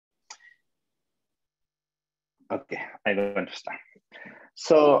Okay, I'm going to start.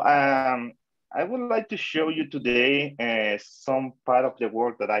 So I would like to show you today some part of the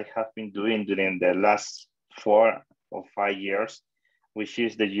work that I have been doing during the last 4 or 5 years, which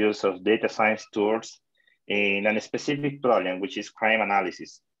is the use of data science tools in a specific problem, which is crime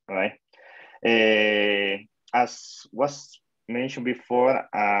analysis, right? As was mentioned before,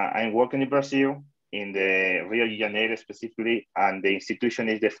 I'm working in Brazil, in the Rio de Janeiro specifically, and the institution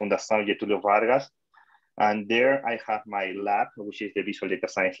is the Fundação Getúlio Vargas. And there I have my lab, which is the Visual Data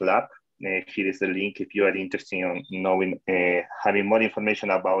Science Lab. Here is the link if you are interested in knowing, having more information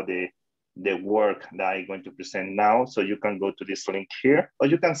about the work that I'm going to present now. So you can go to this link here, or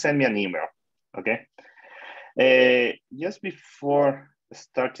you can send me an email, okay? Just before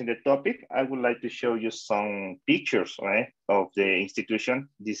starting the topic, I would like to show you some pictures, right, of the institution.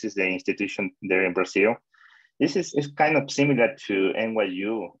 This is the institution there in Brazil. This is kind of similar to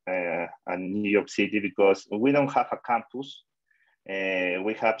NYU and New York City because we don't have a campus.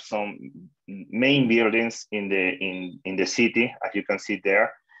 We have some main buildings in the city, as you can see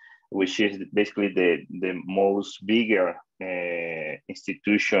there, which is basically the most bigger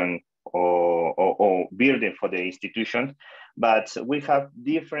institution or building for the institution. But we have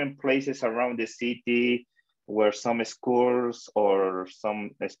different places around the city where some schools or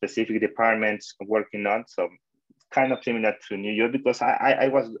some specific departments working on. So kind of similar to New York because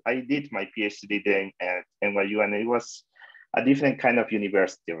I did my PhD then at NYU, and it was a different kind of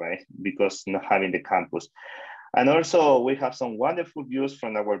university, right? Because not having the campus. And also we have some wonderful views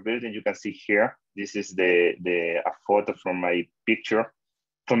from our building. You can see here, this is a photo from my picture,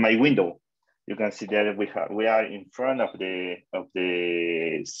 from my window. You can see that we are in front of the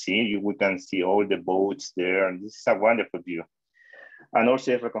sea. We can see all the boats there, and this is a wonderful view. And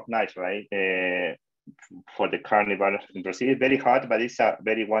also recognized, right? For the carnival in Brazil. It's very hot, but it's a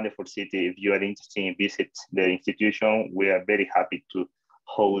very wonderful city. If you are interested in visit the institution, we are very happy to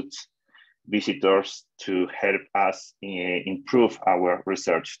host visitors to help us improve our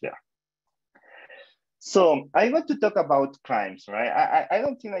research there. So I want to talk about crimes, right? I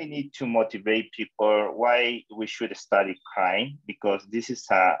don't think I need to motivate people why we should study crime, because this is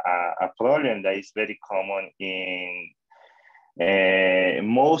a problem that is very common in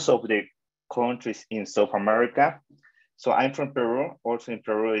most of the countries in South America. So I'm from Peru. Also in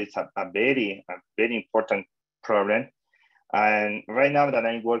Peru, it's a very important problem. And right now that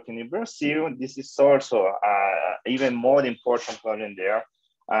I'm working in Brazil, this is also even more important problem there.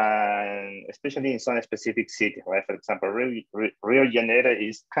 And especially in some specific city, right? For example, Rio de Janeiro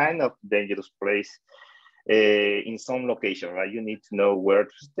is kind of dangerous place in some location, right? You need to know where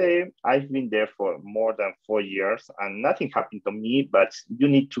to stay. I've been there for more than 4 years and nothing happened to me, but you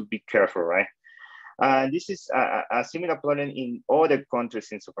need to be careful, right? And this is a similar problem in other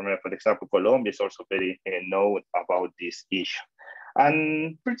countries in South America. For example, Colombia is also very known about this issue.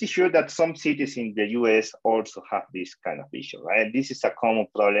 I'm pretty sure that some cities in the US also have this kind of issue, right? This is a common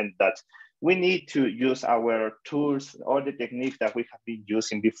problem that we need to use our tools, all the techniques that we have been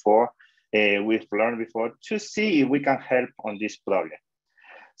using before, we've learned before, to see if we can help on this problem.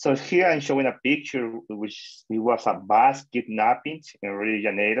 So here I'm showing a picture which it was a bus kidnapping in Rio de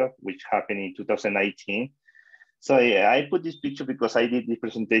Janeiro, which happened in 2019. So I put this picture because I did the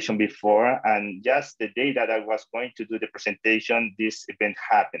presentation before, and just the day that I was going to do the presentation, this event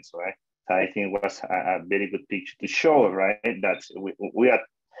happens, right? So I think it was a very good picture to show, right, that we are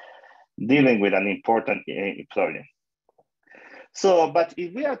dealing with an important problem. So, but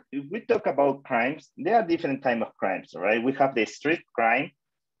if we talk about crimes, there are different types of crimes, right? We have the street crime,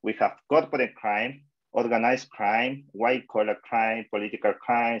 we have corporate crime, organized crime, white collar crime, political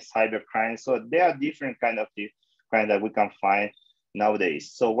crime, cyber crime. So there are different kind of crime that we can find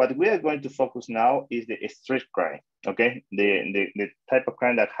nowadays. So what we are going to focus now is the street crime, okay? The type of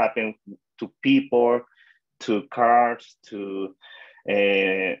crime that happen to people, to cars, to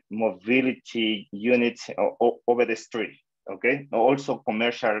mobility units over the street, okay? Also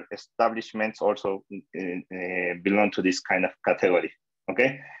commercial establishments also belong to this kind of category,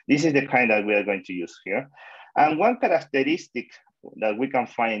 okay? This is the kind that we are going to use here. And one characteristic that we can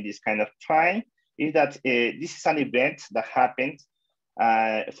find in this kind of crime is that this is an event that happens.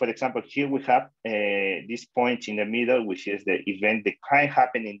 For example, here we have this point in the middle, which is the event, the crime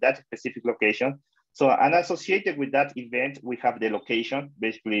happened in that specific location. So, and associated with that event, we have the location,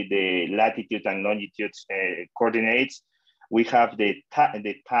 basically the latitude and longitude coordinates. We have the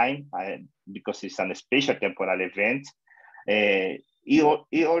time, because it's a spatiotemporal event.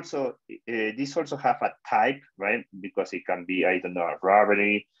 This also have a type, right? Because it can be, I don't know, a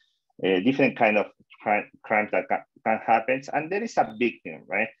robbery, different kind of crimes that can happen. And there is a victim,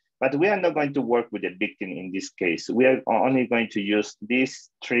 right? But we are not going to work with the victim in this case. We are only going to use these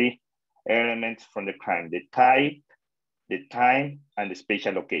three elements from the crime: the type, the time, and the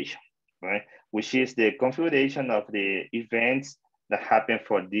spatial location, right? Which is the configuration of the events that happen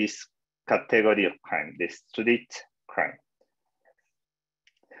for this category of crime, the street crime.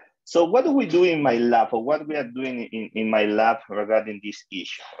 So what do we do in my lab, or what we are doing in my lab regarding this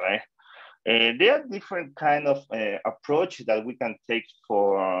issue, right? There are different kind of approach that we can take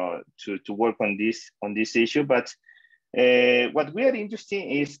for to work on this issue, but what we are interested in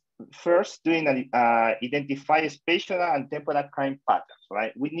is first doing identify spatial and temporal crime patterns,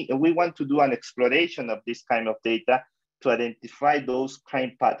 right? We want to do an exploration of this kind of data to identify those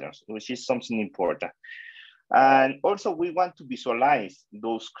crime patterns, which is something important. And also we want to visualize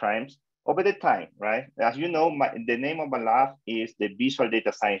those crimes over the time, right? As you know, the name of my lab is the Visual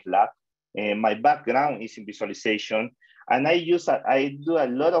Data Science Lab. My background is in visualization, and I do a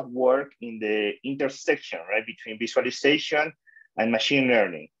lot of work in the intersection, right, between visualization and machine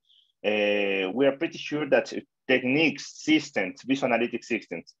learning. We are pretty sure that techniques, systems, visual analytic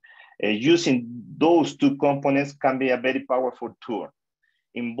systems, using those two components can be a very powerful tool.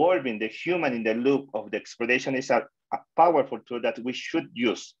 Involving the human in the loop of the exploration is a powerful tool that we should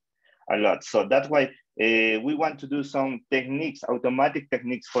use a lot. So that's why we want to do some techniques, automatic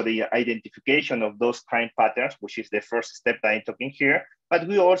techniques for the identification of those crime patterns, which is the first step that I'm talking here. But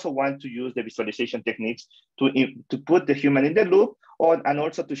we also want to use the visualization techniques to put the human in the loop, and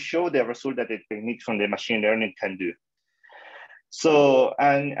also to show the result that the techniques from the machine learning can do. So,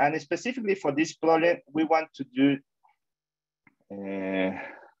 and specifically for this problem, we want to do,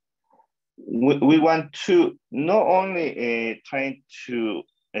 we want to not only trying to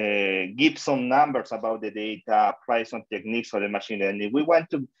give some numbers about the data, apply some techniques for the machine learning. We want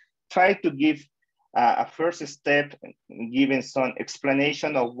to try to give a first step, giving some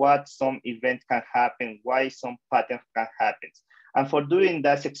explanation of what some event can happen, why some pattern can happen. And for doing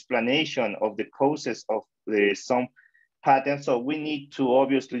that explanation of the causes of some patterns, so we need to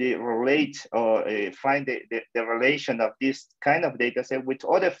obviously relate or find the relation of this kind of data set with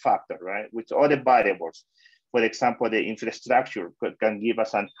other factors, right? With other variables. For example, the infrastructure can give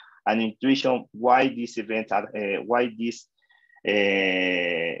us an intuition why these events are,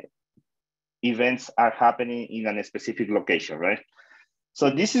 events are happening in a specific location, right? So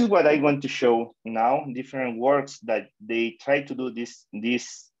this is what I want to show now, different works that they try to do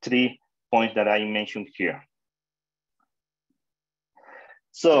these 3 points that I mentioned here.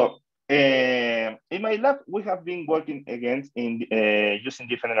 So in my lab, we have been working again in using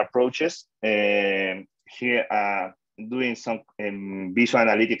different approaches. Here, doing some visual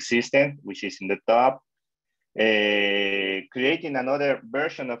analytic system, which is in the top, creating another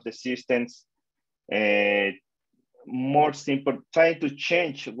version of the systems, more simple, trying to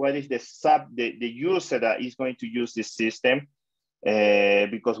change what is the user that is going to use this system,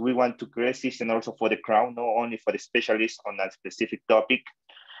 because we want to create system also for the crowd, not only for the specialists on a specific topic.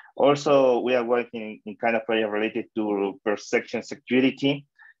 Also, we are working in kind of area related to perception security.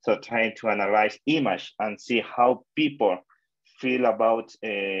 So trying to analyze image and see how people feel about,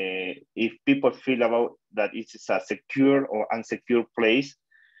 if people feel about that it's a secure or unsecure place.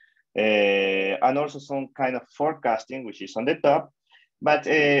 And also some kind of forecasting, which is on the top. But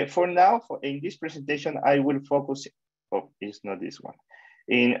for now, in this presentation, I will focus, oh, it's not this one,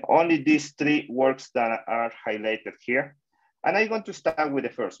 in only these 3 works that are highlighted here. And I'm going to start with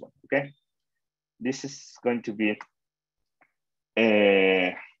the first one, okay? This is going to be,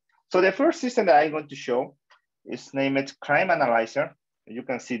 so the first system that I'm going to show is named Crime Analyzer. You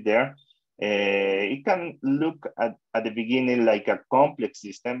can see there. It can look at the beginning like a complex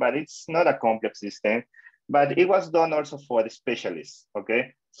system, but it's not a complex system. But it was done also for the specialists,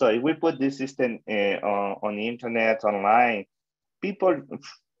 okay? So if we put this system on the internet, online, people,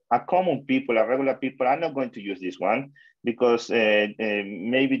 a common people, a regular people are not going to use this one because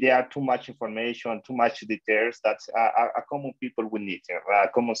maybe there are too much information, too much details that a common people would need, a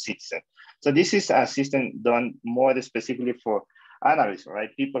common citizen. So this is a system done more specifically for analysts,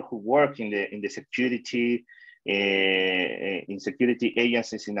 right? People who work in the security, in security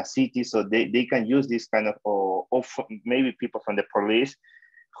agencies in a city, so they can use this kind of, or maybe people from the police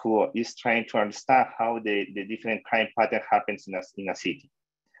who is trying to understand how the different crime pattern happens in a city.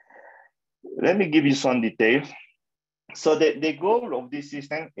 Let me give you some details. So the goal of this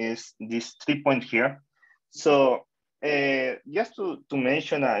system is this 3 point here. So just to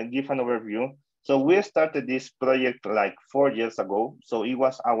mention, give an overview. So we started this project like 4 years ago. So it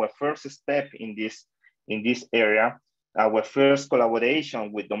was our first step in this area, our first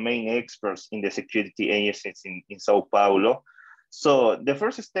collaboration with domain experts in the security agencies in Sao Paulo. So the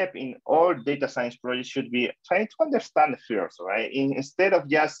first step in all data science projects should be trying to understand first, right? Instead of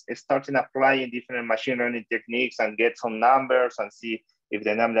just starting applying different machine learning techniques and get some numbers and see if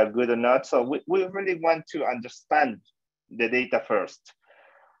the numbers are good or not. So we really want to understand the data first.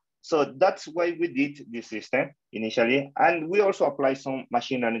 So that's why we did this system initially. And we also apply some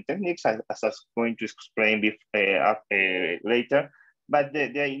machine learning techniques, as I was going to explain later. But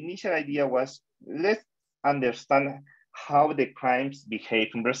the initial idea was, let's understand how the crimes behave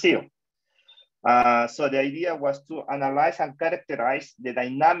in Brazil. So the idea was to analyze and characterize the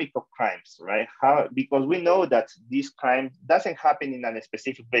dynamic of crimes, right? Because we know that this crime doesn't happen in a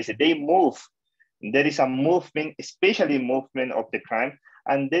specific place. They move. There is a movement, especially movement of the crime,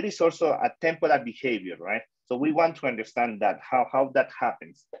 and there is also a temporal behavior, right? So we want to understand that, how that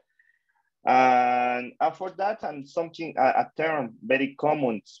happens. And for that, and something, a term very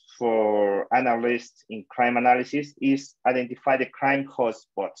common for analysts in crime analysis is identify the crime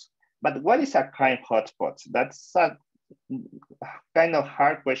hotspots. But what is a crime hotspot? That's a kind of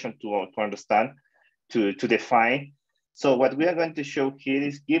hard question to understand, to define. So what we are going to show here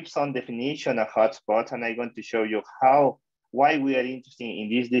is give some definition of hotspot, and I'm going to show you why we are interested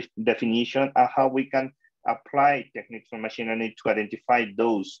in this definition and how we can apply techniques from machine learning to identify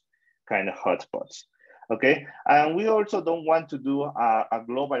those kind of hotspots. Okay, and we also don't want to do a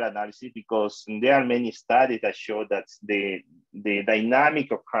global analysis because there are many studies that show that the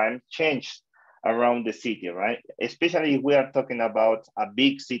dynamic of crime changed around the city, right? Especially if we are talking about a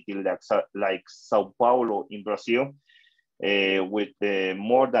big city like Sao Paulo in Brazil, with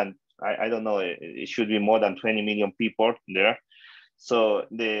more than, I don't know, it should be more than 20 million people there. So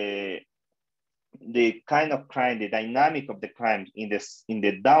the kind of crime, the dynamic of the crime in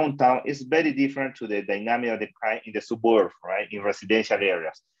the downtown is very different to the dynamic of the crime in the suburbs, right, in residential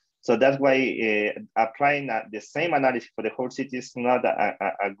areas. So that's why applying the same analysis for the whole city is not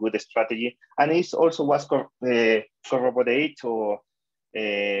a good strategy. And it also was corroborated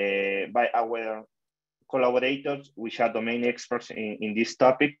by our collaborators, which are domain experts in this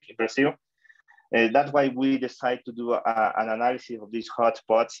topic in Brazil. That's why we decided to do an analysis of these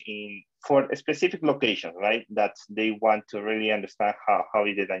hotspots for a specific location, right? That they want to really understand how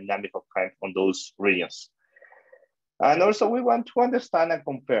is the dynamic of crime on those regions. And also we want to understand and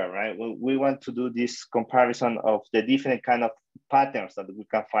compare, right? We want to do this comparison of the different kind of patterns that we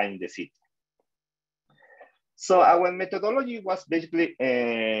can find in the city. So our methodology was basically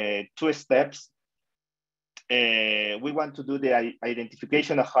 2 steps. We want to do the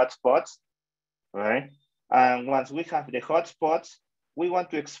identification of hotspots, right? And once we have the hotspots, we want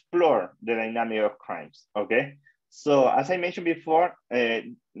to explore the dynamic of crimes, okay? So as I mentioned before,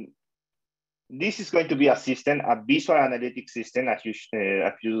 this is going to be a system, a visual analytic system, as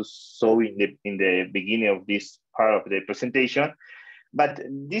you saw in the beginning of this part of the presentation. But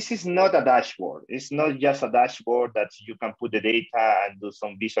this is not a dashboard. It's not just a dashboard that you can put the data and do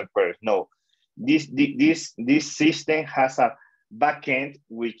some visual queries. No, this system has a backend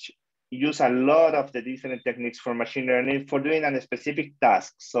which use a lot of the different techniques for machine learning for doing a specific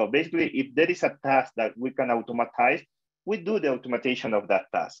task. So basically, if there is a task that we can automatize, we do the automation of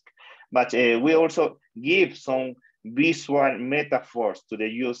that task. But we also give some visual metaphors to the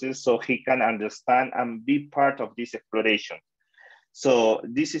users so he can understand and be part of this exploration. So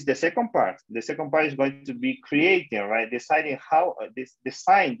this is the second part. The second part is going to be creating, right? Deciding how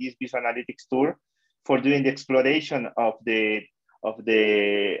design this visual analytics tool for doing the exploration of the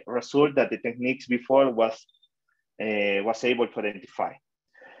result that the techniques before was able to identify.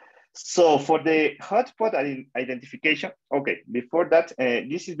 So for the hotspot identification, okay, before that,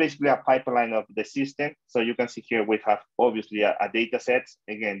 this is basically a pipeline of the system. So you can see here we have obviously a data set.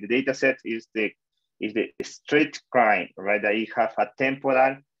 Again, the data set is the straight crime, right? That you have a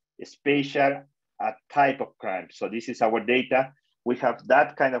temporal, a spatial, a type of crime. So this is our data. We have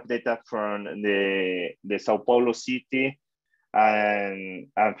that kind of data from the Sao Paulo city and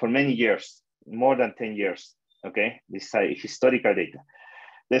for many years, more than 10 years, okay? This is historical data.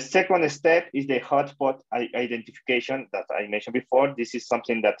 The second step is the hotspot identification that I mentioned before. This is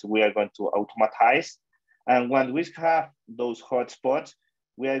something that we are going to automatize. And when we have those hotspots,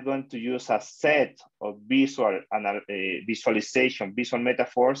 we are going to use a set of visual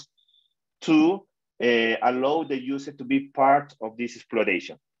metaphors to allow the user to be part of this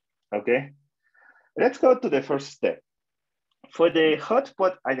exploration, okay? Let's go to the first step. For the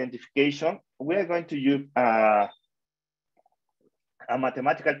hotspot identification, we are going to use a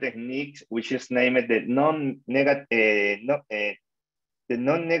mathematical technique, which is named the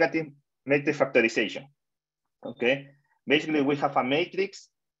non-negative matrix factorization, okay? Basically, we have a matrix,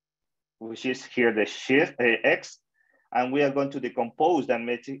 which is here the shift X, and we are going to decompose that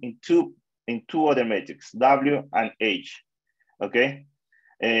metric in two other metrics, W and H, okay?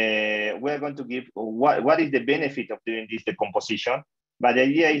 We're going to give what is the benefit of doing this decomposition, but the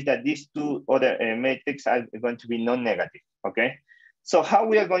idea is that these two other metrics are going to be non-negative, okay? So how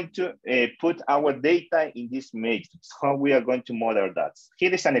we are going to put our data in this matrix, how we are going to model that.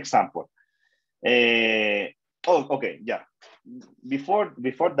 Here is an example. Before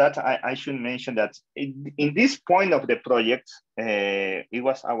that, I should mention that in this point of the project, it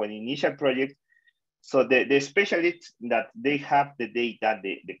was our initial project. So the specialists that they have the data,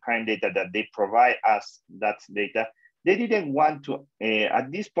 the kind data that they provide us, that data, they didn't want to,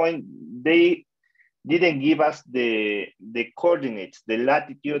 at this point, they didn't give us the coordinates, the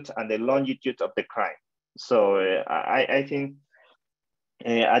latitude and the longitude of the crime. So I think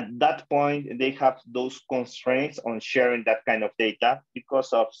at that point, they have those constraints on sharing that kind of data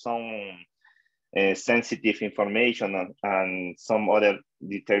because of some sensitive information and some other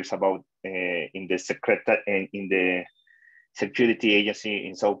details about in the security agency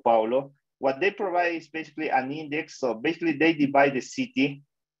in Sao Paulo. What they provide is basically an index. So basically they divide the city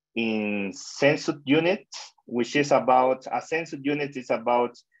in census units, which is about, a census unit is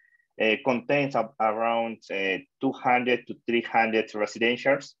about, contains around 200 to 300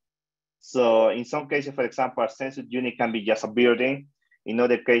 residentials. So in some cases, for example, a census unit can be just a building. In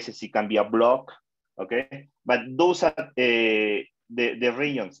other cases, it can be a block, okay? But those are the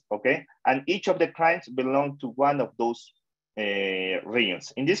regions, okay? And each of the crimes belong to one of those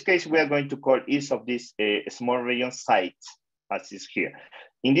regions. In this case, we are going to call each of these small region sites, as is here.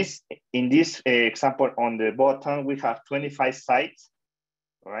 In this example on the bottom, we have 25 sites,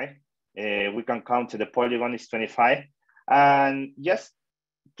 all right? We can count the polygon is 25. And just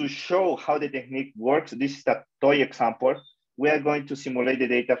to show how the technique works, this is a toy example. We are going to simulate the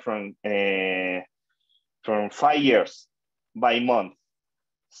data from 5 years by month.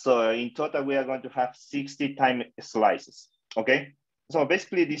 So in total, we are going to have 60 time slices, okay? So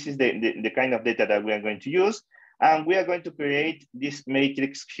basically, this is the kind of data that we are going to use. And we are going to create this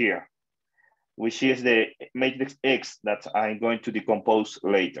matrix here, which is the matrix X that I'm going to decompose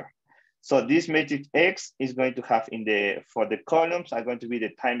later. So this matrix X is going to have for the columns are going to be the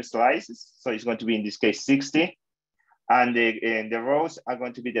time slices. So it's going to be, in this case, 60. And the rows are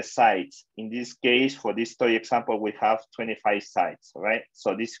going to be the sites. In this case, for this toy example, we have 25 sites, right?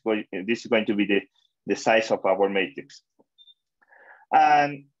 So this is going to be the size of our matrix.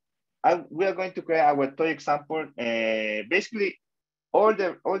 And we are going to create our toy example. Basically, all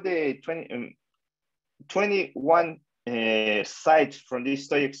the 21 sites from this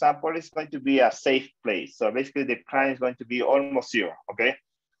toy example is going to be a safe place. So basically, the crime is going to be almost zero, okay?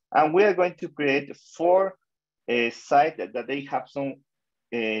 And we are going to create 4 sites that they have some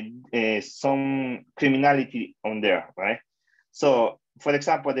criminality on there, right? So, for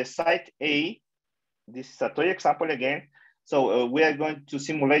example, the site A, this is a toy example again. So we are going to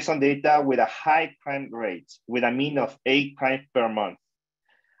simulate some data with a high crime rate, with a mean of 8 crimes per month.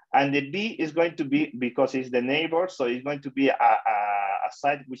 And the B is going to be, because it's the neighbor, so it's going to be a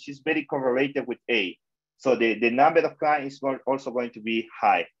site which is very correlated with A. So the number of crimes is also going to be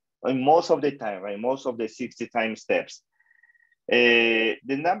high, and most of the time, right? Most of the 60 time steps. The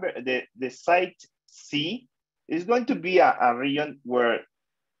site C is going to be a region where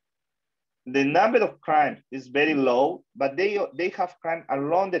the number of crimes is very low, but they have crime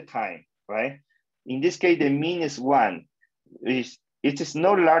along the time, right? In this case, the mean is 1. It is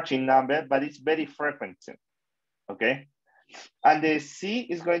not large in number, but it's very frequent, okay? And the C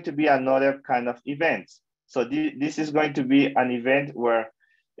is going to be another kind of event. So this is going to be an event where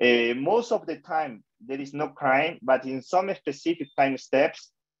most of the time there is no crime, but in some specific time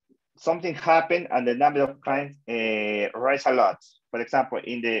steps, something happened and the number of crimes rise a lot. For example,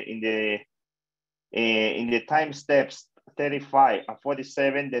 in the time steps 35 and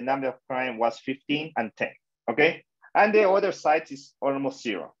 47, the number of crime was 15 and 10, okay? And the other side is almost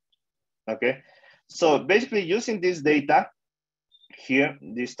 0, okay? So basically using this data here,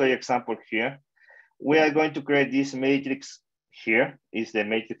 this toy example here, we are going to create this matrix here, is the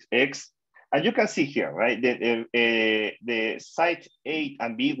matrix X. And you can see here, right? The site A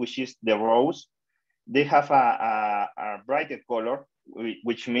and B, which is the rows, they have a brighter color,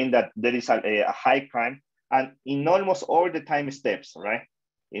 which means that there is a high crime, and in almost all the time steps, right?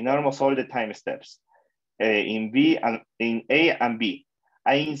 In almost all the time steps, in B and in A and B.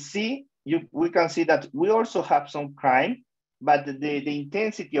 And in C, we can see that we also have some crime, but the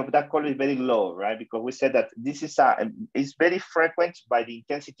intensity of that color is very low, right? Because we said that this is it's very frequent, but the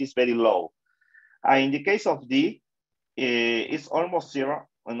intensity is very low. And in the case of D, it's almost 0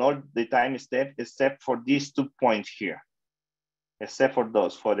 on all the time steps, except for these 2 points here. except for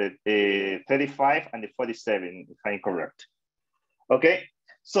those, for the 35 and the 47, if I'm correct. Okay,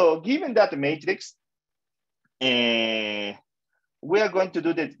 so given that matrix, we are going to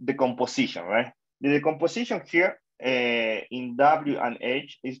do the decomposition, right? The decomposition here in W and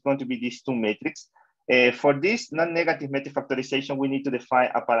H is going to be these two matrices. For this non-negative matrix factorization, we need to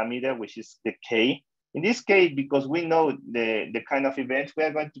define a parameter, which is the K. In this case, because we know the kind of event, we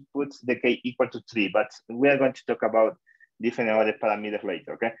are going to put the K equal to 3, but we are going to talk about different other parameters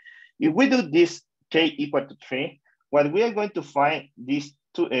later, okay? If we do this K equal to 3, what we are going to find these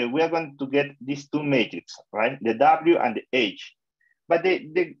two, we are going to get these two matrices, right? The W and the H. But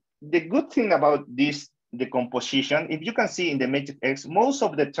the good thing about this decomposition, if you can see in the matrix X, most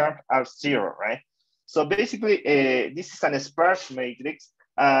of the terms are 0, right? So basically, this is an sparse matrix,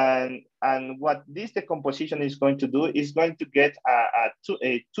 and what this decomposition is going to do is going to get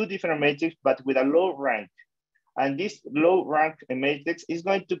two different matrices, but with a low rank. And this low rank matrix is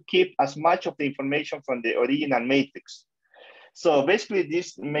going to keep as much of the information from the original matrix. So basically,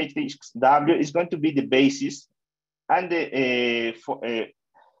 this matrix W is going to be the basis, and the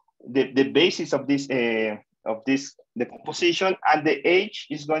basis of this decomposition, and the H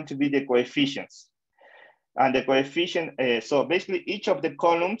is going to be the coefficients. And the coefficient, so basically each of the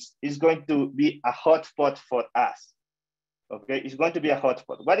columns is going to be a hotspot for us. Okay, it's going to be a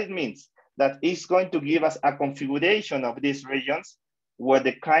hotspot. What it means, that it's going to give us a configuration of these regions where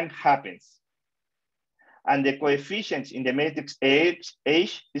the crime happens. And the coefficients in the matrix H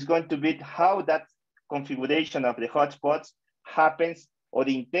is going to be how that configuration of the hotspots happens, or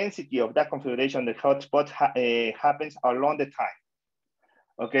the intensity of that configuration of the hotspot happens along the time.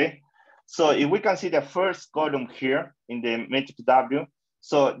 Okay, so if we can see the first column here in the matrix W,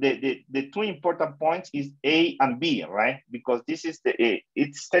 so the two important points is A and B, right? Because this is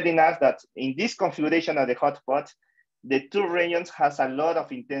it's telling us that in this configuration of the hotspot, the two regions has a lot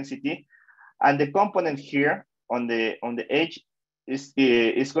of intensity, and the component here on the H is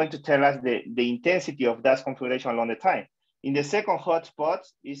going to tell us the intensity of that configuration along the time. In the second hotspot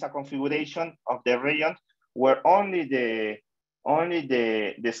is a configuration of the region where only the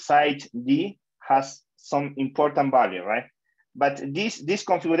site D has some important value, right? But this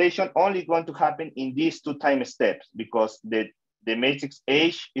configuration only going to happen in these two time steps, because the matrix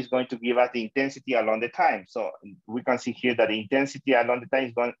H is going to give us the intensity along the time. So we can see here that the intensity along the time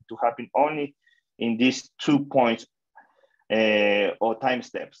is going to happen only in these 2 points or time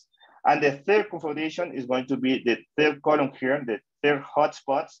steps. And the third configuration is going to be the third column here, the third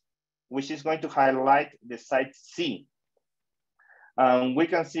hotspots, which is going to highlight the site C. We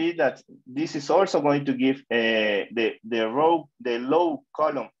can see that this is also going to give the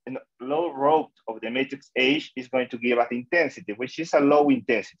low row of the matrix H is going to give us intensity, which is a low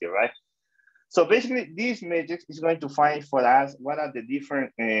intensity, right? So basically, this matrix is going to find for us what are the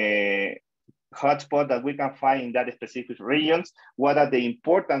different hotspots that we can find in that specific regions, what are the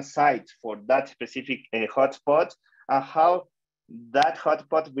important sites for that specific hotspot, and how that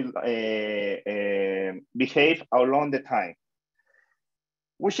hotspot will behave along the time.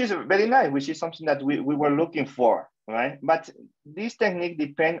 Which is very nice, which is something that we were looking for, right? But this technique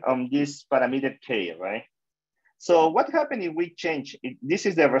depends on this parameter K, right? So what happens if we change it? This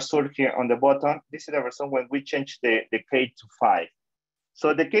is the result here on the bottom. This is the result when we change the K to 5.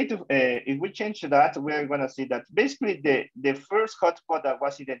 So the K to, if we change that, we're gonna see that basically the first hotspot that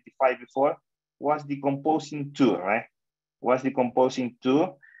was identified before was decomposing 2, right? Was decomposing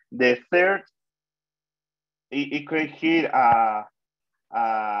 2. The third, it created here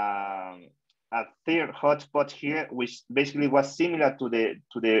a third hotspot here, which basically was similar to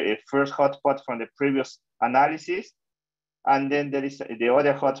the first hotspot from the previous analysis. And then there is the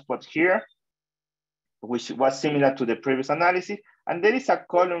other hotspot here, which was similar to the previous analysis. And there is a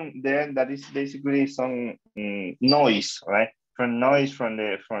column there that is basically some noise, right? From noise from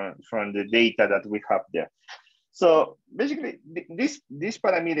the data that we have there. So basically, this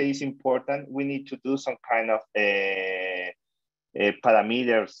parameter is important. We need to do some kind of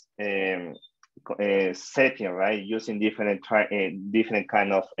parameters setting, right? Using different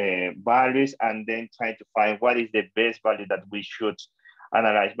kind of values, and then trying to find what is the best value that we should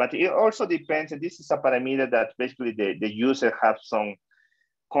analyze. But it also depends, and this is a parameter that basically the user have some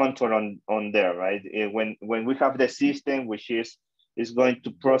control on there, right? When we have the system, which is going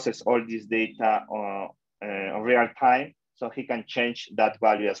to process all this data on real time, so he can change that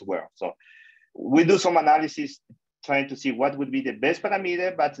value as well. So we do some analysis trying to see what would be the best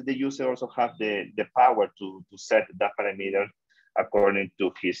parameter, but the user also have the power to set that parameter according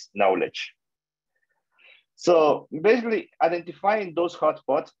to his knowledge. So basically identifying those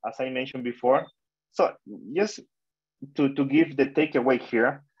hotspots, as I mentioned before. So just to give the takeaway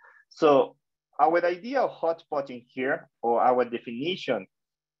here. So our idea of hotspotting here, or our definition,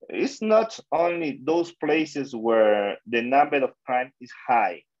 is not only those places where the number of crime is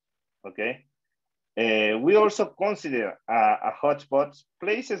high, okay? We also consider a hotspot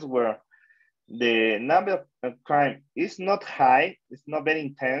places where the number of crime is not high, it's not very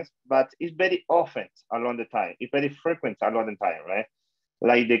intense, but it's very often along the time, it's very frequent along the time, right?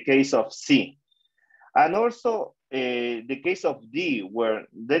 Like the case of C. And also the case of D, where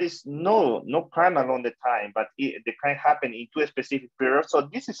there is no crime along the time, but the crime happened into a specific period. So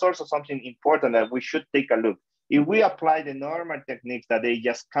this is also something important that we should take a look. If we apply the normal techniques that they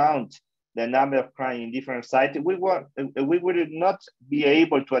just count the number of crime in different sites, we would not be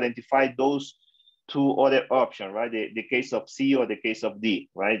able to identify those two other options, right? The case of C or the case of D,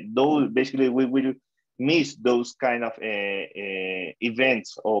 right? Those basically we will miss those kind of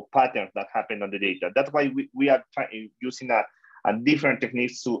events or patterns that happen on the data. That's why we are using a different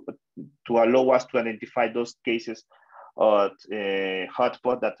techniques to allow us to identify those cases of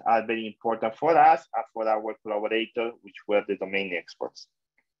hotspot that are very important for us and for our collaborators, which were the domain experts.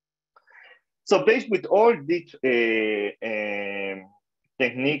 So based with all these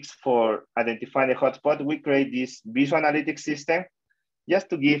techniques for identifying the hotspot, we create this visual analytics system. Just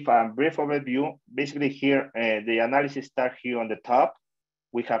to give a brief overview, basically here, the analysis starts here on the top.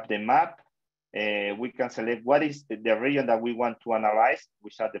 We have the map. We can select what is the region that we want to analyze,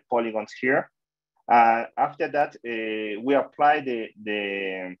 which are the polygons here. After that, we apply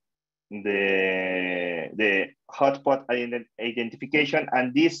the hotspot identification,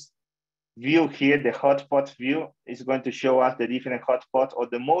 and this view here, the hotspot view, is going to show us the different hotspots or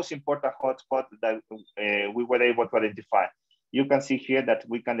the most important hotspots that we were able to identify. You can see here that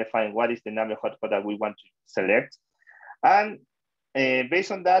we can define what is the number of hotspots that we want to select. And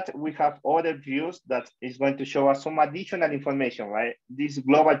based on that, we have other views that is going to show us some additional information, right? This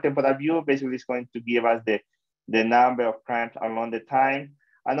global temporal view basically is going to give us the number of crimes along the time.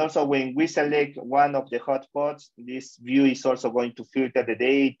 And also when we select one of the hotspots, this view is also going to filter the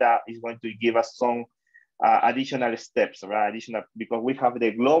data, is going to give us some additional steps, right? Because we have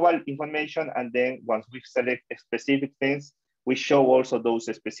the global information, and then once we select specific things, we show also those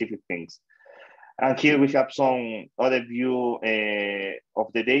specific things. And here we have some other view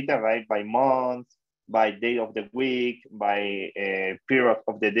of the data, right? By month, by day of the week, by period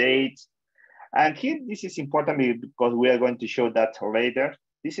of the date. And here, this is important because we are going to show that later.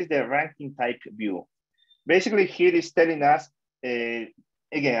 This is the ranking type view. Basically, here is telling us, again,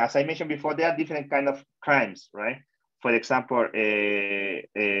 as I mentioned before, there are different kind of crimes, right? For example,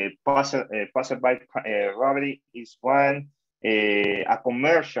 passerby robbery is one, a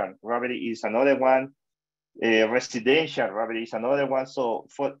commercial robbery is another one, residential robbery is another one. So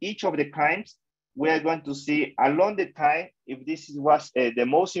for each of the crimes, we are going to see along the time if this was the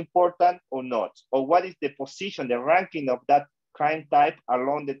most important or not, or what is the position, the ranking of that crime type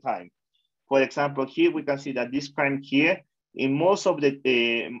along the time. For example, here we can see that this crime here, in most of the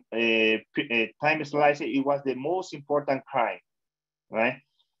time slices, it was the most important crime, right?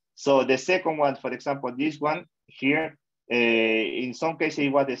 So the second one, for example, this one here, in some cases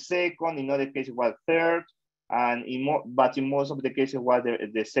it was the second, in other cases it was third, and but in most of the cases it was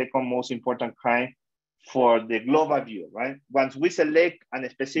the second most important crime for the global view, right? Once we select a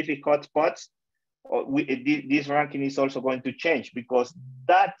specific hotspots, this ranking is also going to change because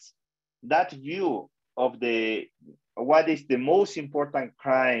that view of what is the most important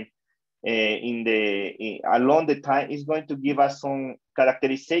crime along the time is going to give us some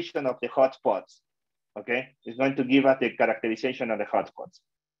characterization of the hotspots. Okay, it's going to give us the characterization of the hotspots.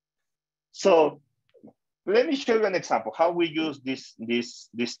 So let me show you an example how we use this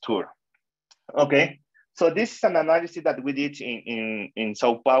tool. Okay, so this is an analysis that we did in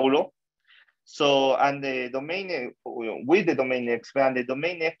Sao Paulo. So, and the domain, with the domain expert, and the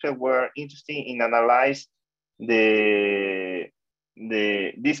domain expert were interested in analyze this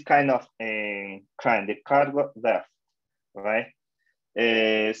kind of crime, the cargo theft, right?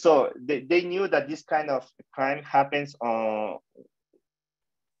 So they knew that this kind of crime happens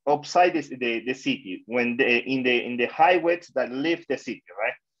outside the city, when in the highways that leave the city,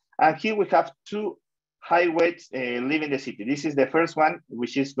 right? And here we have two highways leaving the city. This is the first one,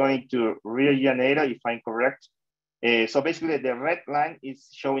 which is going to Rio de Janeiro, if I'm correct. So basically the red line is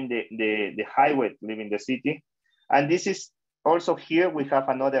showing the highway leaving the city. And this is also here, we have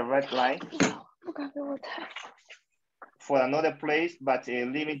another red line for another place, but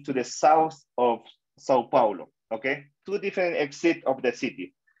leaving to the south of Sao Paulo, okay? Two different exits of the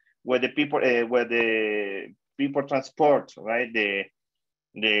city where the people transport, right?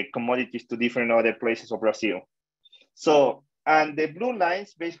 The commodities to different other places of Brazil. So, and the blue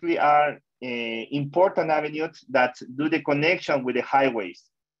lines basically are important avenues that do the connection with the highways,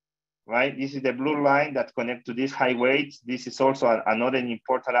 right? This is the blue line that connects to these highways. This is also another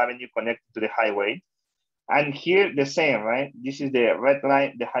important avenue connected to the highway. And here the same, right? This is the red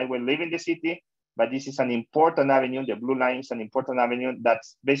line, the highway leaving the city, but this is an important avenue. The blue line is an important avenue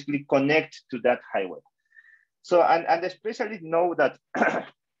that's basically connect to that highway. So, and the specialists know that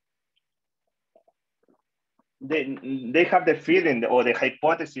they have the feeling or the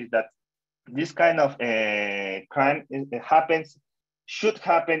hypothesis that this kind of crime should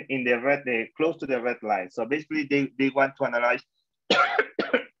happen in the red, close to the red line. So basically they want to analyze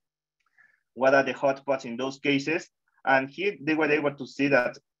what are the hotspots in those cases. And here they were able to see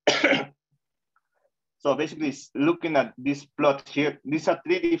that. So basically looking at this plot here, these are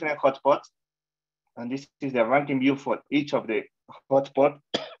 3 different hotspots. And this is the ranking view for each of the hotspots.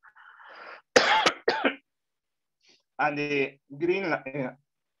 And the green line,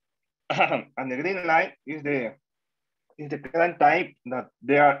 and the green line is the crime type that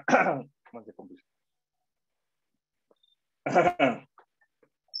they are.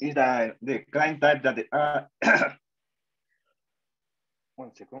 Is the crime type that they are.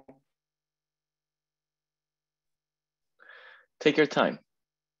 One second. Take your time.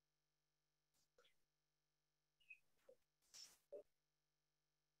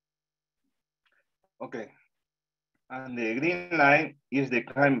 Okay. And the green line is the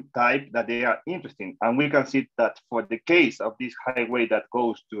crime type that they are interested in. And we can see that for the case of this highway that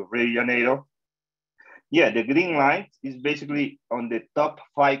goes to Rio de Janeiro, yeah, the green line is basically on the top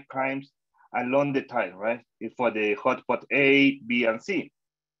 5 crimes along the time, right? It's for the hotspot A, B, and C.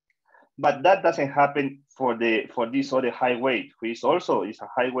 But that doesn't happen for this other highway, which also is a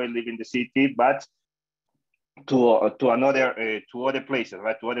highway leaving the city, but to other places,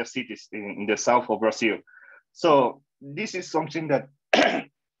 right? To other cities in the south of Brazil. So this is something that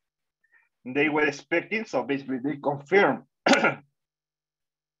they were expecting. So basically they confirm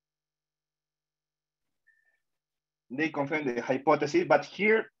the hypothesis, but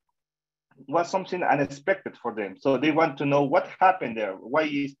here was something unexpected for them. So they want to know what happened there.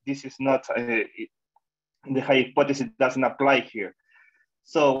 Why this is not, the hypothesis doesn't apply here.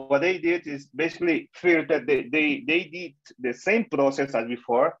 So what they did is basically fear that they did the same process as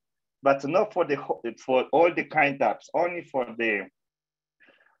before, but not for all the crime types, only for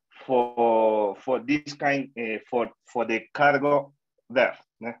this kind, for the cargo there,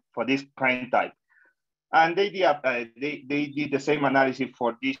 for this crime type. And they did the same analysis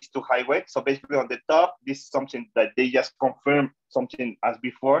for these 2 highways. So basically on the top, this is something that they just confirmed something as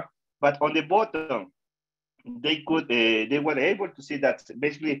before, but on the bottom, they were able to see that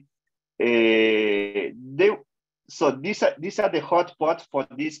basically so these are the hotspots for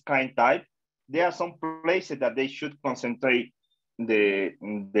this kind type. There are some places that they should concentrate the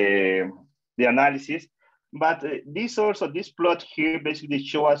analysis, but this plot here basically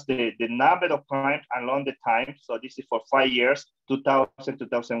show us the number of crimes along the time. So this is for 5 years, 2000,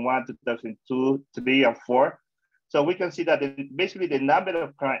 2001, 2002, 3, and 4. So we can see that basically the number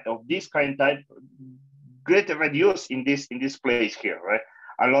of crime of this kind type greatly reduced in this place here, right?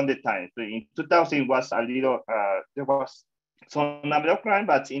 Along the time. So in 2000 was a little, there was some number of crime,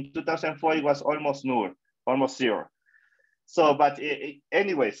 but in 2004 it was almost null, almost 0. So, but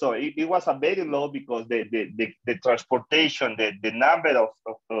anyway, so it was a very low because the transportation, the number of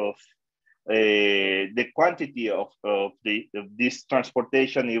the quantity of this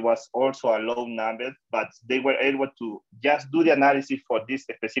transportation, it was also a low number, but they were able to just do the analysis for this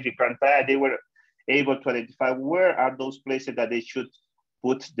specific crime type. They were able to identify where are those places that they should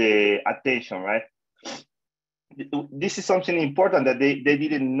put the attention, right? This is something important that they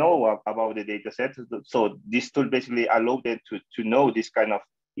didn't know about the data set. So this tool basically allowed them to know this kind of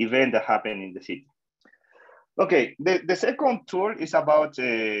event that happened in the city. Okay, the second tool is about,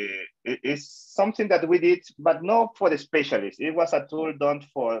 is something that we did, but not for the specialists. It was a tool done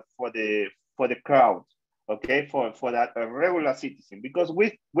for the crowd, okay, for that regular citizen, because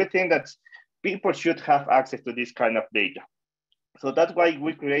we think that people should have access to this kind of data. So that's why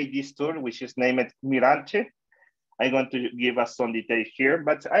we create this tool, which is named Mirante. I'm going to give us some details here,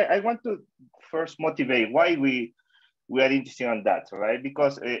 but I want to first motivate why we are interested in that, right?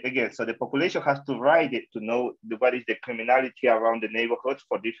 Because again, so the population has to write it to know what is the criminality around the neighborhoods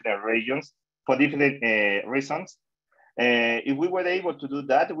for different regions, for different reasons. If we were able to do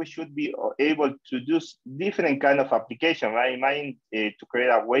that, we should be able to do different kind of application, right? Imagine to create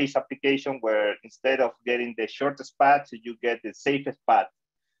a Waze application where instead of getting the shortest path, you get the safest path.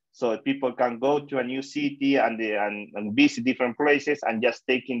 So people can go to a new city and visit different places and just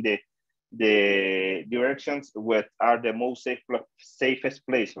taking the directions what are the most safest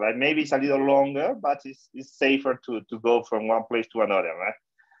place, right? Maybe it's a little longer, but it's safer to go from one place to another,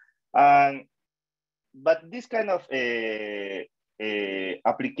 right? But this kind of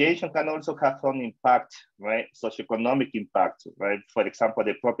application can also have some impact, right? Socioeconomic impact, right? For example,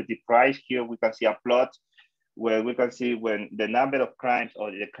 the property price here, we can see a plot where we can see when the number of crimes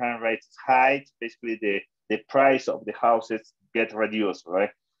or the crime rate is high, basically the price of the houses get reduced, right?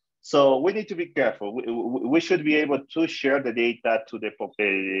 So we need to be careful. We should be able to share the data to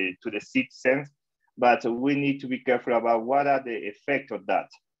the citizens, but we need to be careful about what are the effects of that.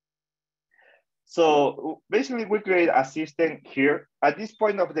 So basically, we create a system here. At this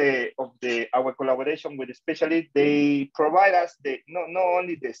point of our collaboration with the specialists, they provide us not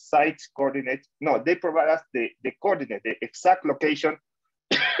only the site coordinates, no, they provide us the coordinate, the exact location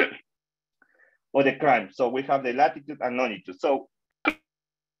of the crime. So we have the latitude and longitude. So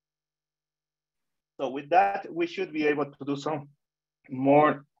with that, we should be able to do some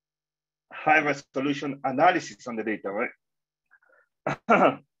more high resolution analysis on the data,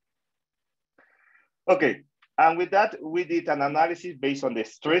 right? Okay, and with that, we did an analysis based on the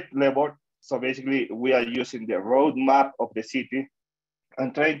street level. So basically, we are using the road map of the city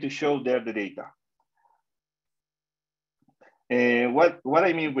and trying to show there the data. What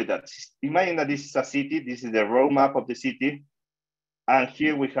I mean with that, imagine that this is a city, this is the road map of the city. And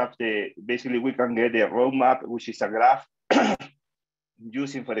here we have basically we can get the road map, which is a graph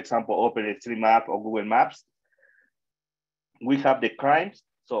using, for example, OpenStreetMap or Google Maps. We have the crimes.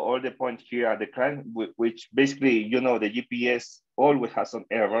 So all the points here are the crimes, which basically, the GPS always has some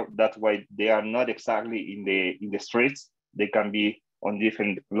error. That's why they are not exactly in the streets. They can be on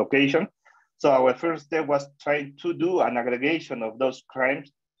different locations. So our first step was trying to do an aggregation of those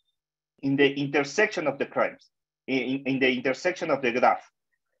crimes in the intersection of the crimes, in the intersection of the graph,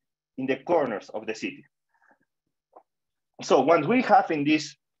 in the corners of the city. So once we have in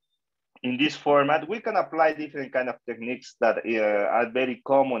this format, we can apply different kind of techniques that are very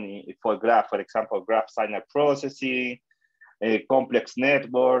common for graph. For example, graph signal processing, complex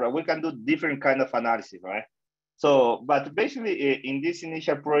network. We can do different kind of analysis, right? So, but basically in this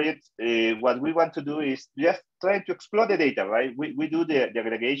initial project, what we want to do is just try to explore the data, right? We do the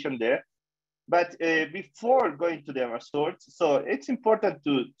aggregation there. But before going to the results, so it's important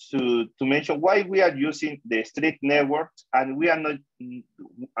to mention why we are using the street networks, and we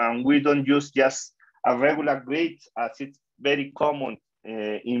don't use just a regular grid as it's very common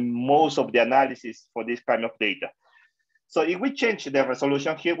in most of the analysis for this kind of data. So if we change the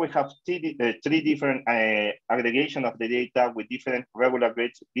resolution here, we have three different aggregation of the data with different regular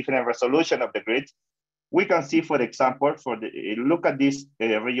grids, different resolution of the grids. We can see, for example, look at this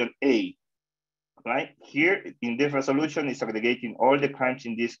region A. Right here in this resolution is aggregating all the crimes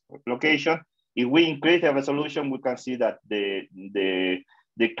in this location. If we increase the resolution, we can see that the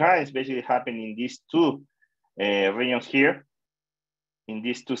crimes basically happen in these two regions here, in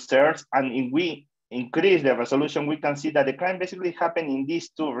these two cells. And if we increase the resolution, we can see that the crime basically happen in these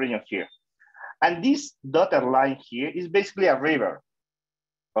two regions here. And this dotted line here is basically a river,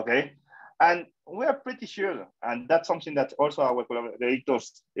 okay? And we are pretty sure, and that's something that also our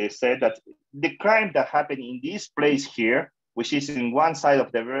collaborators said, that the crime that happened in this place here, which is in one side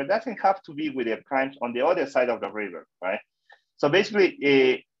of the river, doesn't have to be with the crimes on the other side of the river, right? So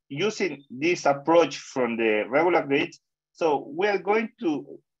basically, using this approach from the regular grids, so we are going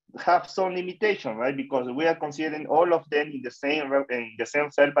to have some limitation, right? Because we are considering all of them in the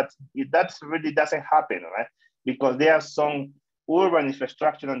same cell, but that really doesn't happen, right? Because there are some urban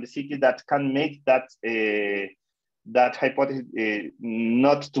infrastructure in the city that can make that that hypothesis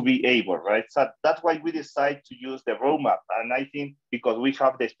not to be able, right? So that's why we decide to use the roadmap. And I think because we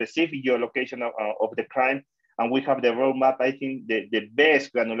have the specific geolocation of the crime and we have the roadmap, I think the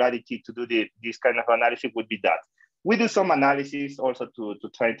best granularity to do this kind of analysis would be that. We do some analysis also to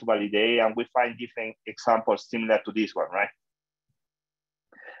try to validate, and we find different examples similar to this one, right?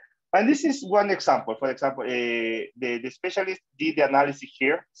 And this is one example. For example, the specialists did the analysis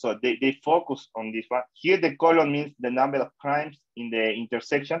here. So they focus on this one. Here, the column means the number of crimes in the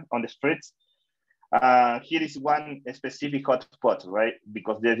intersection on the streets. Here is one specific hotspot, right?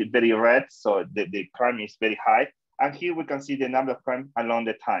 Because they're very red, so the crime is very high. And here we can see the number of crimes along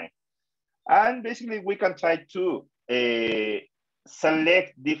the time. And basically, we can try to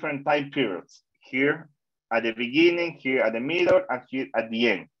select different time periods. Here at the beginning, here at the middle, and here at the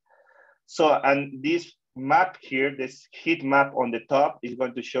end. So, and this map here, this heat map on the top is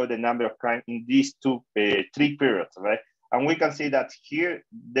going to show the number of crimes in these three periods, right? And we can see that here,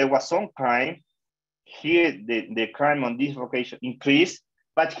 there was some crime. Here, the crime on this location increased,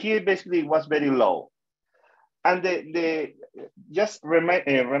 but here basically it was very low. And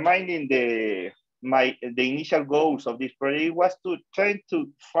reminding the initial goals of this project was to try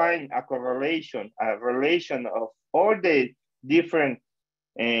to find a relation of all the different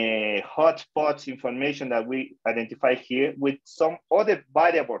hotspots information that we identify here with some other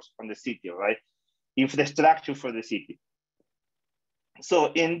variables on the city, right? Infrastructure for the city.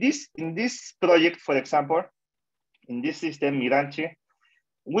 So in this project, for example, in this system, Miranchi,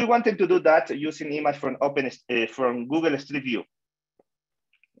 we wanted to do that using image from Google Street View.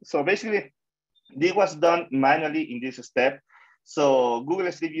 So basically, this was done manually in this step. So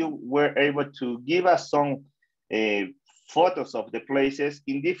Google Street View were able to give us some photos of the places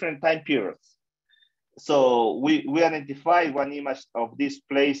in different time periods. So we identify one image of this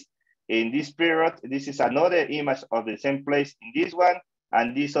place in this period. This is another image of the same place in this one,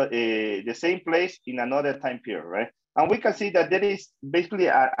 and this the same place in another time period, right? And we can see that there is basically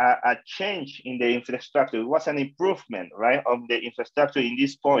a change in the infrastructure. It was an improvement, right, of the infrastructure in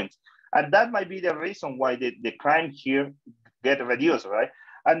these points. And that might be the reason why the crime here get reduced, right?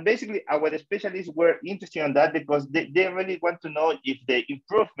 And basically our specialists were interested in that because they really want to know if the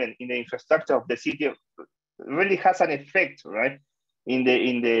improvement in the infrastructure of the city really has an effect, right? In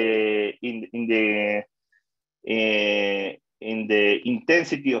the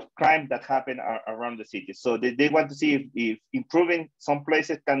intensity of crime that happen around the city. So they want to see if improving some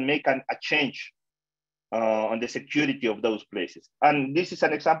places can make a change on the security of those places. And this is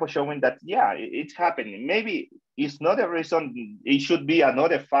an example showing that, yeah, it's happening. Maybe it's not a reason, it should be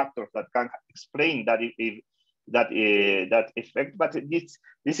another factor that can explain that that effect, but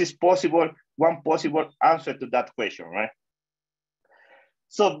this is possible, one possible answer to that question, right?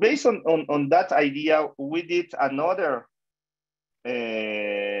 So based on that idea, we did another,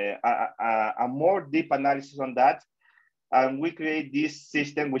 a more deep analysis on that. And we create this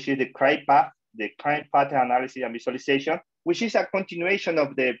system, which is the crime path analysis and visualization, which is a continuation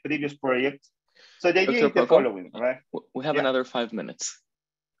of the previous project. So the idea is the following, right? We have another 5 minutes.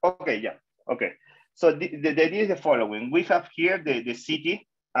 Okay, yeah, okay. So the idea is the following. We have here the city,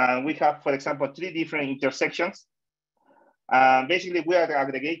 and we have, for example, 3 different intersections. Basically, we are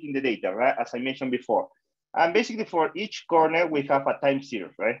aggregating the data, right? As I mentioned before. And basically for each corner, we have a time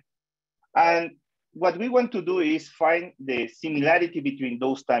series, right? And what we want to do is find the similarity between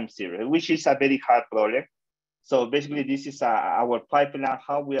those time series, which is a very hard problem. So basically this is our pipeline,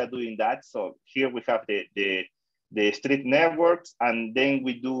 how we are doing that. So here we have the street networks, and then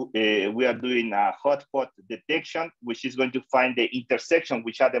we are doing a hotspot detection, which is going to find the intersection,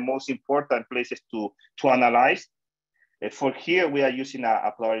 which are the most important places to analyze. For here, we are using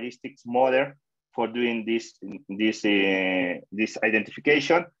a probabilistic model for doing this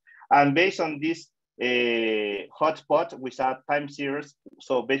identification. And based on this hotspot, which are time series,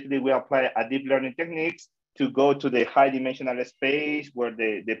 so basically we apply a deep learning techniques to go to the high dimensional space where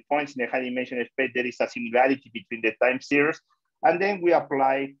the points in the high dimensional space, there is a similarity between the time series. And then we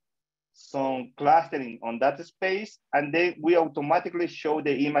apply some clustering on that space. And then we automatically show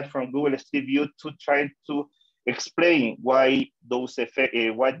the image from Google Street View to try to explain why those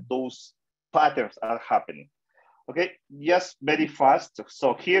patterns are happening. Okay, just very fast.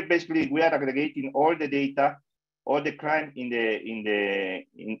 So here, basically, we are aggregating all the data, all the crime in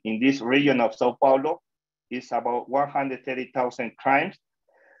this region of Sao Paulo. Is about 130,000 crimes.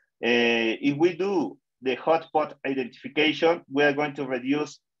 If we do the hotspot identification, we are going to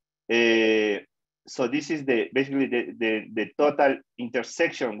reduce. So this is basically the total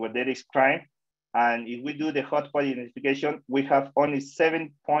intersection where there is crime. And if we do the hotspot identification, we have only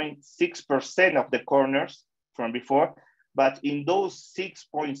 7.6% of the corners from before, but in those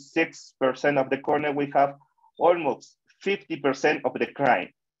 6.6% of the corner, we have almost 50% of the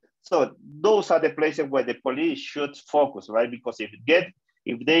crime. So those are the places where the police should focus, right? Because if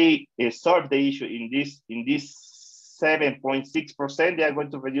they solve the issue in this 7.6%, they are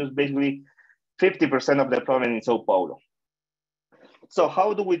going to reduce basically 50% of the problem in Sao Paulo. So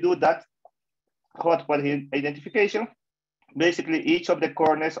how do we do that hotspot identification? Basically, each of the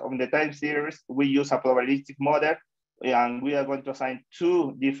corners of the time series, we use a probabilistic model, and we are going to assign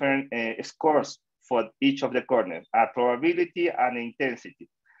 2 different scores for each of the corners, a probability and intensity.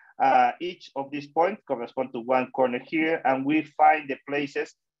 Each of these points correspond to 1 corner here, and we find the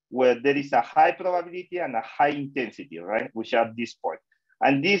places where there is a high probability and a high intensity, right? Which are this point.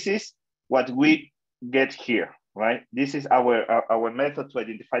 And this is what we get here, right? This is our method to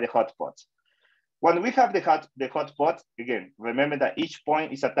identify the hotspots. When we have the hotspots, again, remember that each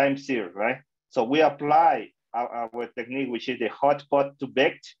point is a time series, right? So we apply our technique, which is the hotspot to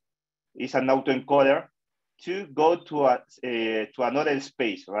vect. It's an autoencoder to go to another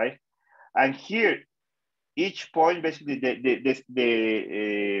space, right? And here, each point, basically the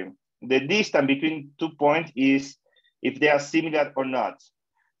distance between 2 points is if they are similar or not.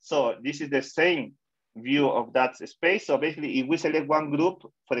 So this is the same view of that space. So basically, if we select one group,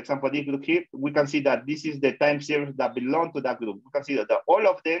 for example, this group here, we can see that this is the time series that belong to that group. We can see that all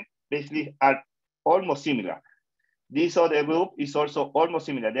of them basically are almost similar. This other group is also almost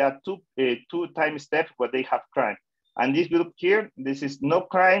similar. There are two time steps where they have crime. And this group here, this is no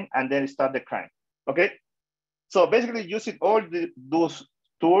crime, and then start the crime, okay? So basically using all those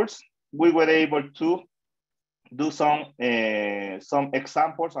tools, we were able to do some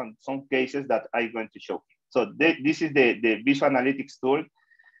examples and some cases that I'm going to show. So this is the visual analytics tool,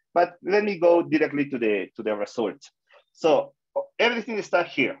 but let me go directly to the results. So everything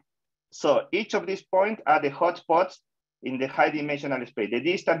starts here. So each of these points are the hotspots in the high dimensional space. The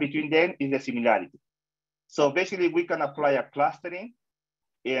distance between them is the similarity. So basically we can apply a clustering,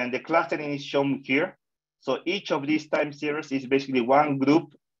 and the clustering is shown here. So each of these time series is basically one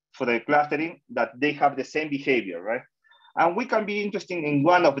group for the clustering that they have the same behavior, right? And we can be interested in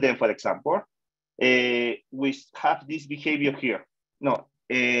one of them, for example. We have this behavior here. No,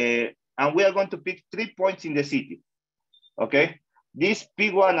 and we are going to pick 3 points in the city, okay? These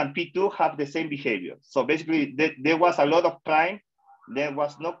P1 and P2 have the same behavior. So basically there was a lot of crime, there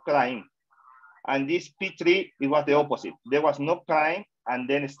was no crime. And this P3, it was the opposite. There was no crime, and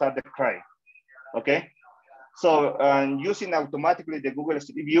then started crime, okay? So using automatically the Google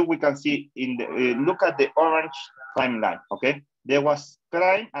Street View, we can see in the, look at the orange timeline, okay? There was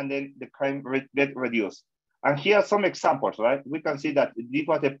crime, and then the crime get reduced. And here are some examples, right? We can see that this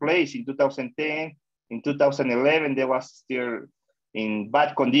was a place in 2010, in 2011, there was still in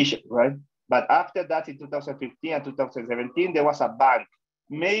bad condition, right? But after that, in 2015 and 2017, there was a bank.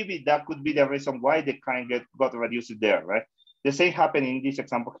 Maybe that could be the reason why the crime got reduced there, right? The same happened in this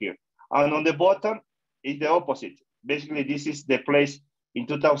example here. And on the bottom is the opposite. Basically, this is the place in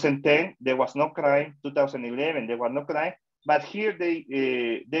 2010, there was no crime. 2011, there was no crime. But here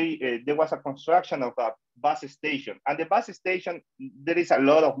there was a construction of a bus station. And the bus station, there is a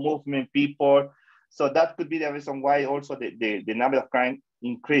lot of movement, people. So that could be the reason why also the number of crime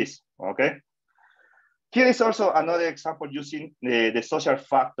increased, okay? Here is also another example using the social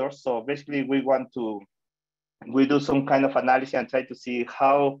factors. So basically we do some kind of analysis and try to see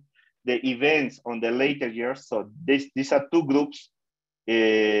how the events on the later years. So these are two groups.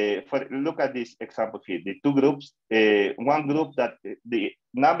 Look at this example here, the two groups. One group that the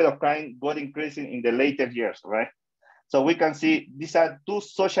number of crime got increasing in the later years, right? So we can see these are two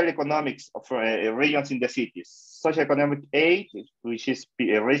social economics of regions in the cities. Socioeconomic A, which is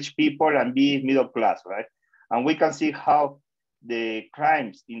rich people, and B is middle class, right? And we can see how the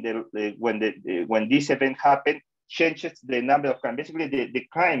crimes in when this event happened changes the number of crimes. Basically, the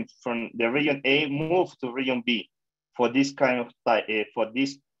crimes from the region A move to region B for this kind of for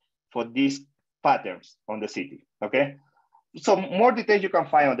these patterns on the city. Okay, so more details you can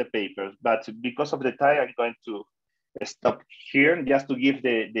find on the papers, but because of the time, I'm going to stop here just to give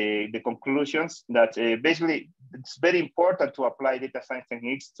the conclusions that basically it's very important to apply data science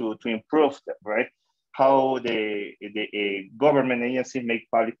techniques to improve them, right? How the government agencies make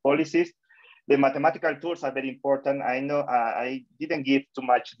public policies. The mathematical tools are very important. I know I didn't give too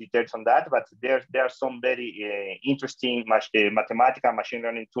much details on that, but there are some very interesting mathematical machine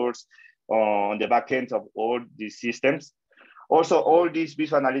learning tools on the back end of all these systems. Also, all these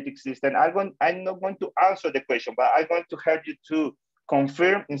visual analytics systems, I'm not going to answer the question, but I'm going to help you to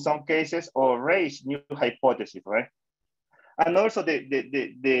confirm in some cases or raise new hypotheses, right? And also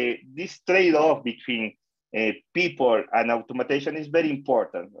this trade-off between people and automation is very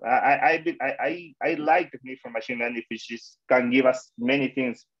important. I like techniques for machine learning, which can give us many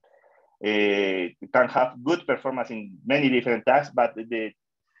things, can have good performance in many different tasks, but the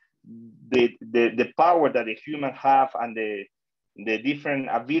power that the human have and the different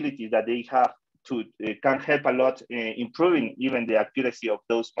abilities that they have to can help a lot improving even the accuracy of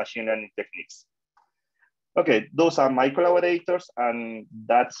those machine learning techniques. Okay, those are my collaborators, and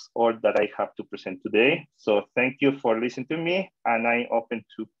that's all that I have to present today. So thank you for listening to me, and I'm open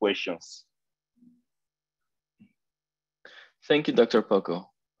to questions. Thank you, Dr. Poco.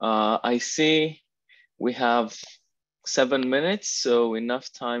 I see we have 7 minutes, so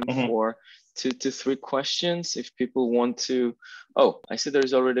enough time for 2 to 3 questions. If people want to, I see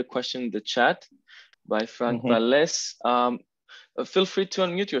there's already a question in the chat by Frank Valles. Feel free to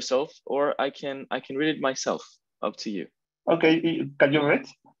unmute yourself, or I can read it myself. Up to you. Okay, can you read?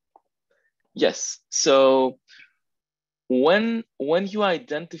 Yes. So when you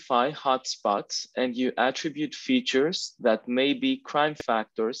identify hotspots and you attribute features that may be crime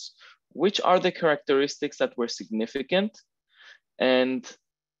factors, which are the characteristics that were significant? And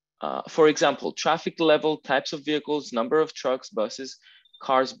for example, traffic level, types of vehicles, number of trucks, buses,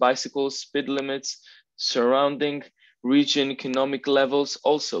 cars, bicycles, speed limits, surrounding region, economic levels.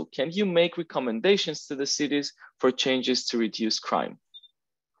 Also, can you make recommendations to the cities for changes to reduce crime?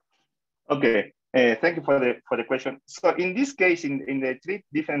 Okay, thank you for the question. So in this case, in the three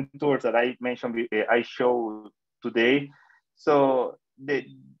different tools that I mentioned, I showed today. So the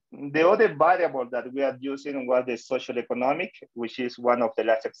other variable that we are using was the socioeconomic, which is one of the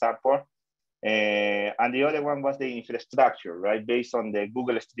last example. And the other one was the infrastructure, right? Based on the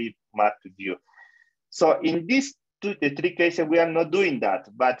Google Street Map view. So in these three cases, we are not doing that,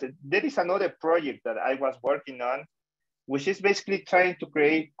 but there is another project that I was working on, which is basically trying to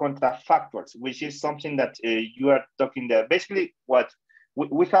create contrafactors, which is something that you are talking there. Basically, what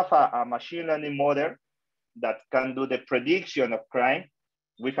we have a machine learning model that can do the prediction of crime.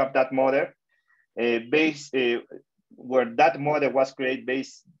 We have that model where that model was created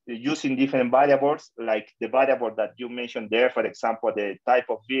based using different variables, like the variable that you mentioned there, for example, the type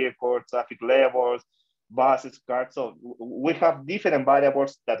of vehicle, traffic levels, buses, cars. So we have different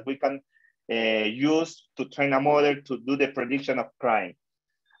variables that we can use to train a model to do the prediction of crime.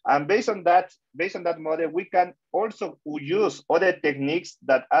 And based on that model, we can also use other techniques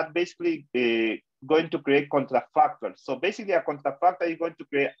that are basically going to create contrafactors. So basically, a contrafactor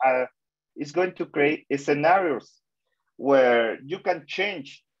is going to create scenarios where you can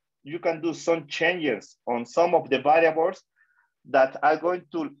do some changes on some of the variables that are going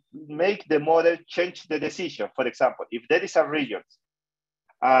to make the model change the decision. For example, if there is a region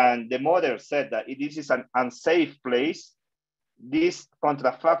and the model said that this is an unsafe place, this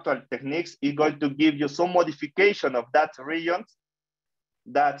contrafactual techniques is going to give you some modification of that region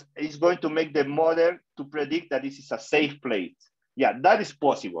that is going to make the model to predict that this is a safe place. Yeah, that is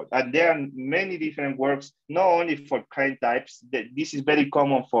possible. And there are many different works, not only for crime types. This is very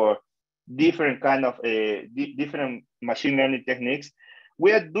common for different kind of different machine learning techniques.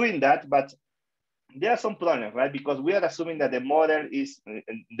 We are doing that, but there are some problems, right? Because we are assuming that the model is,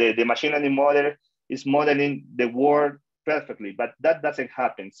 the machine learning model is modeling the world perfectly, but that doesn't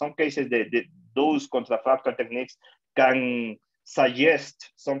happen. In some cases, those contrafactual techniques can suggest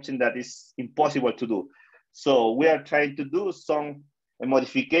something that is impossible to do. So we are trying to do some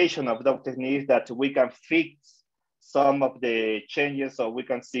modification of those techniques that we can fix some of the changes, so we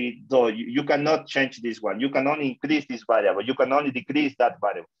can see, so you cannot change this one. You can only increase this variable. You can only decrease that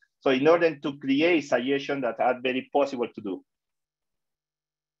variable. So in order to create suggestions that are very possible to do.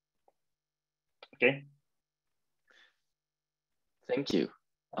 Okay. Thank you.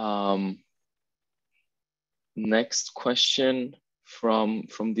 Next question from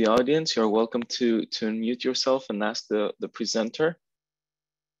the audience. You're welcome to unmute yourself and ask the presenter.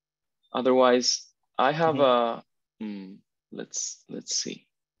 Otherwise, I have let's see.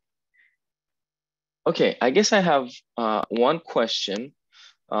 Okay, I guess I have one question.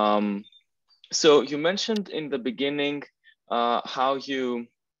 So you mentioned in the beginning how you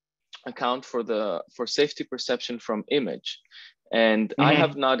account for safety perception from image. And I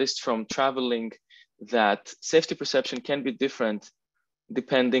have noticed from traveling that safety perception can be different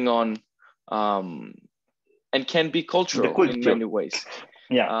depending on, and can be cultural in many ways.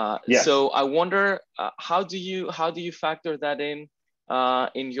 Yeah. So I wonder, how do you factor that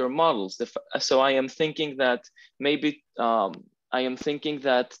in your models? So I am thinking that maybe, I am thinking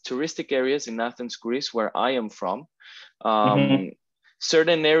that touristic areas in Athens, Greece, where I am from,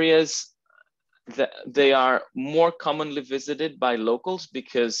 certain areas that they are more commonly visited by locals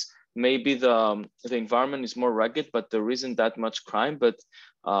because maybe the environment is more rugged, but there isn't that much crime. But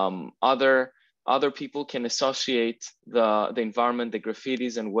other people can associate the environment, the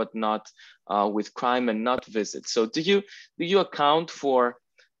graffitis and whatnot, with crime and not visit. So do you account for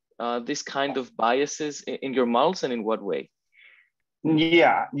this kind of biases in your models, and in what way?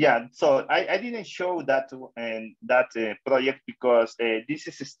 Yeah. So I didn't show that project because this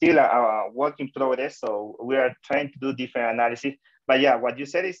is still a work in progress. So we are trying to do different analysis. But yeah, what you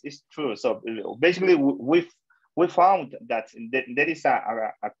said is true. So basically, we found that there is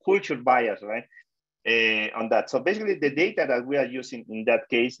a cultural bias, right, on that. So basically, the data that we are using in that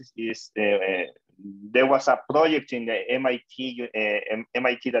case is there was a project in the MIT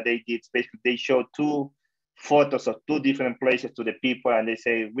that they did. Basically, they showed two photos of two different places to the people, and they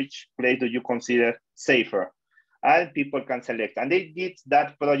say, which place do you consider safer? And people can select. And they did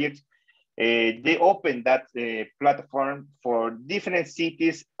that project. They opened that platform for different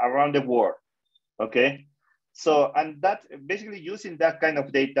cities around the world. Okay. So, and that basically using that kind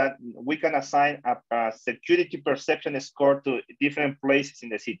of data, we can assign a security perception score to different places in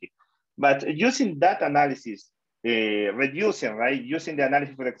the city. But using that analysis, reducing, right? Using the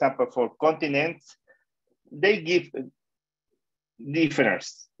analysis, for example, for continents, they give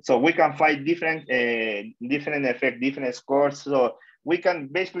difference. So we can find different effect, different scores. So we can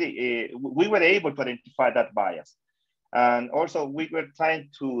basically, we were able to identify that bias. And also we were trying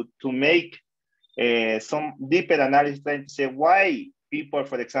to make some deeper analysis, trying to say why people,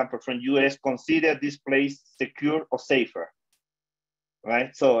 for example, from US consider this place secure or safer,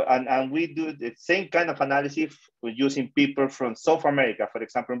 right? So, and we do the same kind of analysis using people from South America, for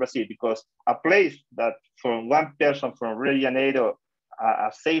example, in Brazil, because a place that from one person from Rio de Janeiro,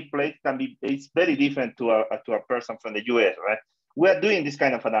 a safe place can be, it's very different to a person from the US, right? We are doing this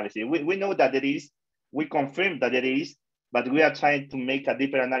kind of analysis. We know that there is, we confirm that there is, but we are trying to make a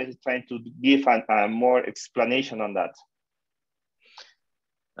deeper analysis, trying to give a more explanation on that.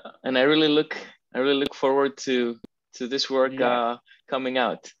 And I really look forward to this work coming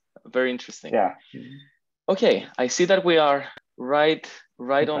out. Very interesting. Yeah. Okay, I see that we are right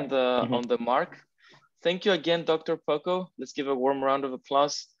on the mark. Thank you again, Dr. Poco. Let's give a warm round of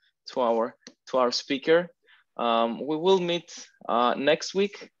applause to our speaker. We will meet next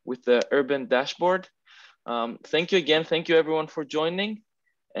week with the urban dashboard. Thank you again. Thank you everyone for joining,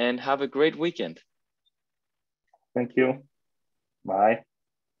 and have a great weekend. Thank you. Bye.